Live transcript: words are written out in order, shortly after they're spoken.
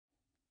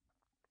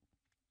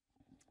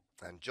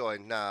And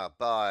joined now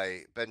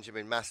by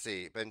Benjamin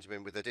Massey.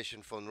 Benjamin with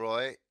Edition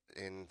Roy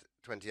in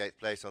 28th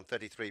place on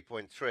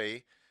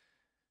 33.3.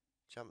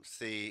 Jumps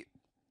the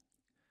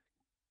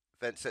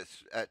fence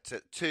at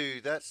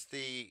 2. That's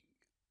the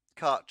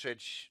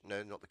cartridge.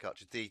 No, not the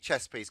cartridge. The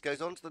chess piece.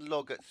 Goes on to the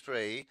log at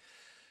 3.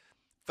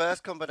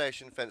 First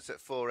combination fence at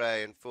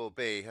 4A and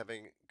 4B,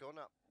 having gone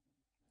up.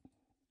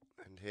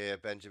 And here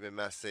Benjamin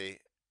Massey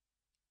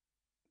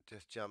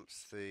just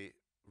jumps the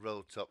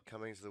roll top,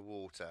 coming to the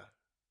water.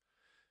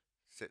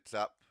 Sits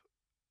up.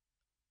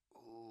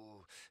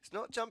 Ooh, it's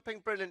not jumping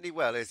brilliantly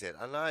well, is it?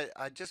 And I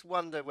just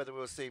wonder whether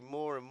we'll see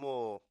more and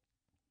more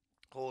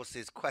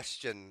horses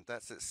question.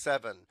 That's at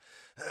 7.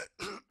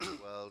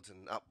 World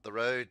and up the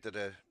road that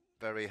are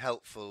very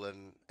helpful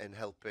in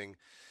helping.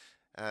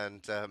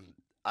 And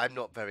I'm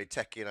not very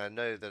techy, and I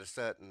know that a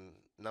certain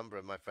number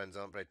of my friends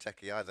aren't very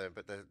techy either,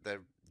 but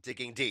they're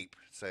digging deep.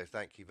 So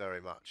thank you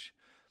very much.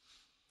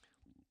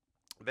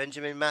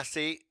 Benjamin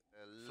Massey,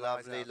 a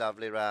lovely,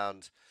 lovely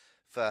round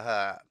for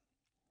her.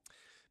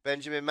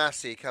 Benjamin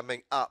Massey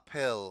coming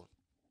uphill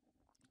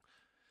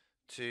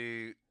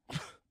to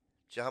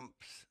jump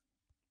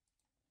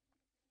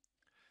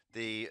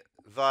the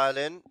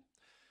violin.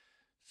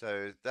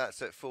 So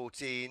that's at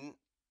 14.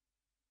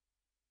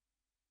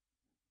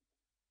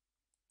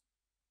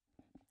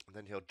 And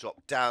then he'll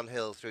drop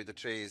downhill through the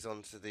trees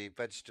onto the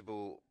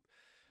vegetable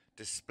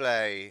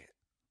display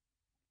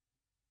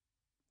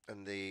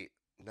and the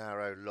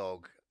narrow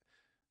log.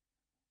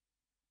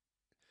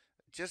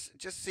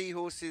 Just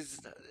seahorses,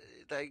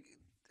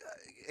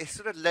 it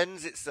sort of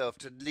lends itself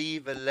to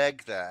leave a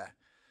leg there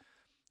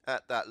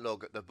at that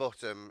log at the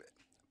bottom.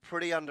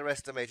 Pretty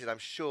underestimated, I'm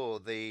sure,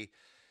 the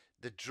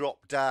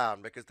drop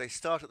down, because they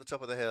start at the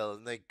top of the hill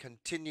and they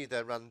continue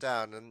their run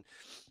down, and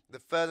the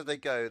further they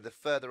go, the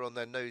further on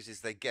their noses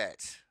they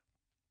get.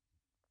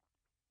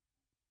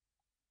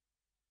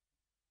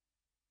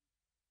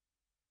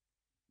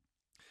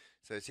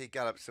 So as he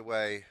gallops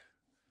away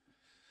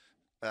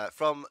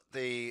from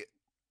the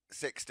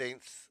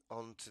 16th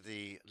onto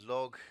the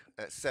log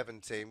at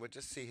 17, we'll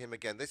just see him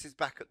again. This is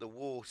back at the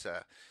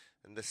water,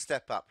 and the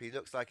step up, he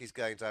looks like he's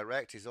going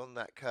direct. He's on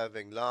that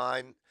curving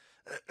line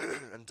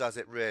and does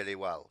it really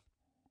well.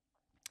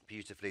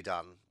 Beautifully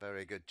done.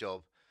 Very good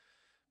job,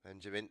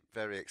 Benjamin.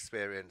 Very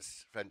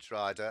experienced French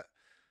rider,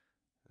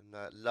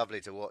 and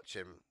lovely to watch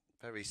him.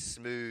 Very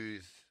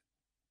smooth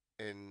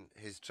in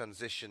his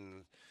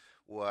transition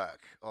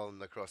work on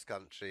the cross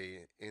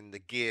country, in the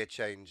gear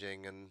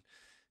changing, and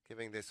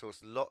giving this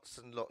horse lots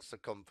and lots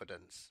of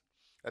confidence.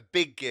 A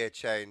big gear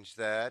change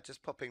there,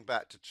 just popping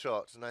back to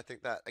trot, and I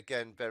think that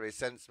again very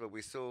sensible.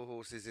 We saw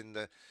horses in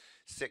the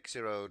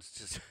 6-year-olds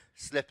just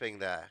slipping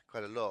there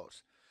quite a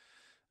lot.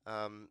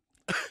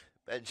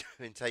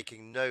 Benjamin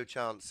taking no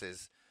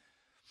chances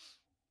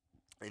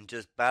in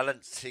just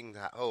balancing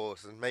that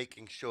horse and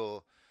making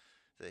sure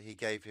that he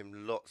gave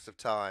him lots of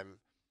time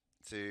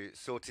to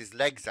sort his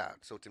legs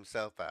out, sort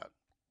himself out.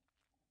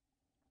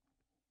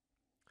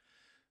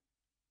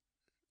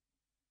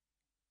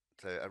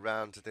 So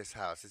around to this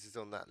house. This is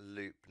on that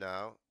loop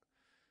now.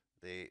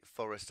 The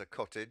Forester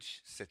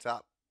Cottage. Sit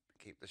up,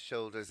 keep the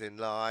shoulders in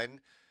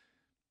line.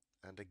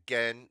 And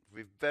again,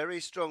 be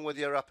very strong with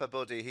your upper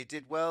body. He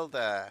did well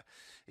there.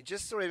 You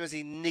just saw him as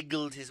he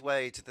niggled his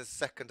way to the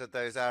second of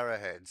those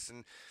arrowheads.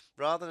 And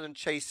rather than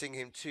chasing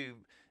him too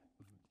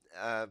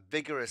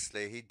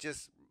vigorously, he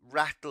just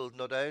rattled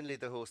not only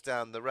the horse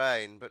down the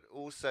rein, but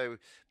also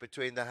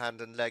between the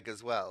hand and leg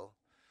as well.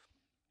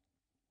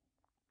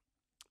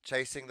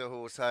 Chasing the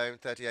horse home,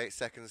 38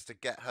 seconds to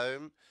get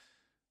home.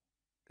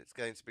 It's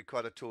going to be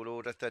quite a tall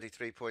order.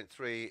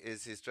 33.3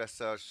 is his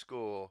dressage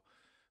score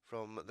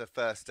from the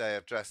first day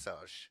of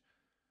dressage.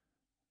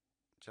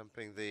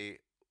 Jumping the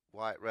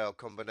white rail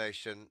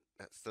combination.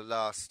 That's the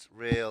last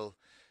real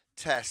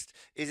test.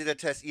 Is it a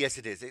test? Yes,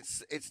 it is.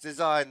 It's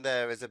designed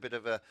there as a bit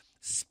of a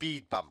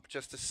speed bump,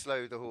 just to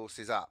slow the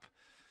horses up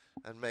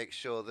and make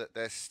sure that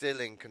they're still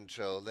in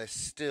control. They're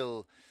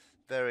still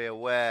very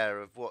aware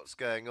of what's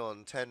going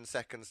on. 10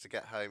 seconds to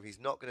get home. He's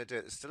not going to do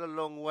it. There's still a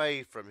long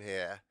way from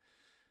here,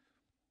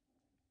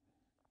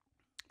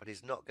 but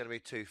he's not going to be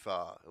too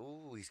far.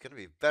 Ooh, he's going to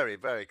be very,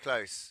 very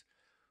close.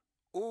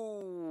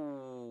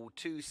 Ooh,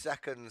 2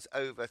 seconds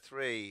over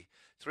 3.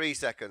 3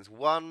 seconds.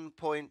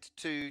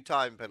 1.2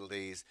 time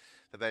penalties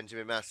for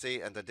Benjamin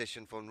Massey and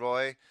Edition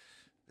Roy.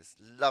 This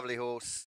lovely horse.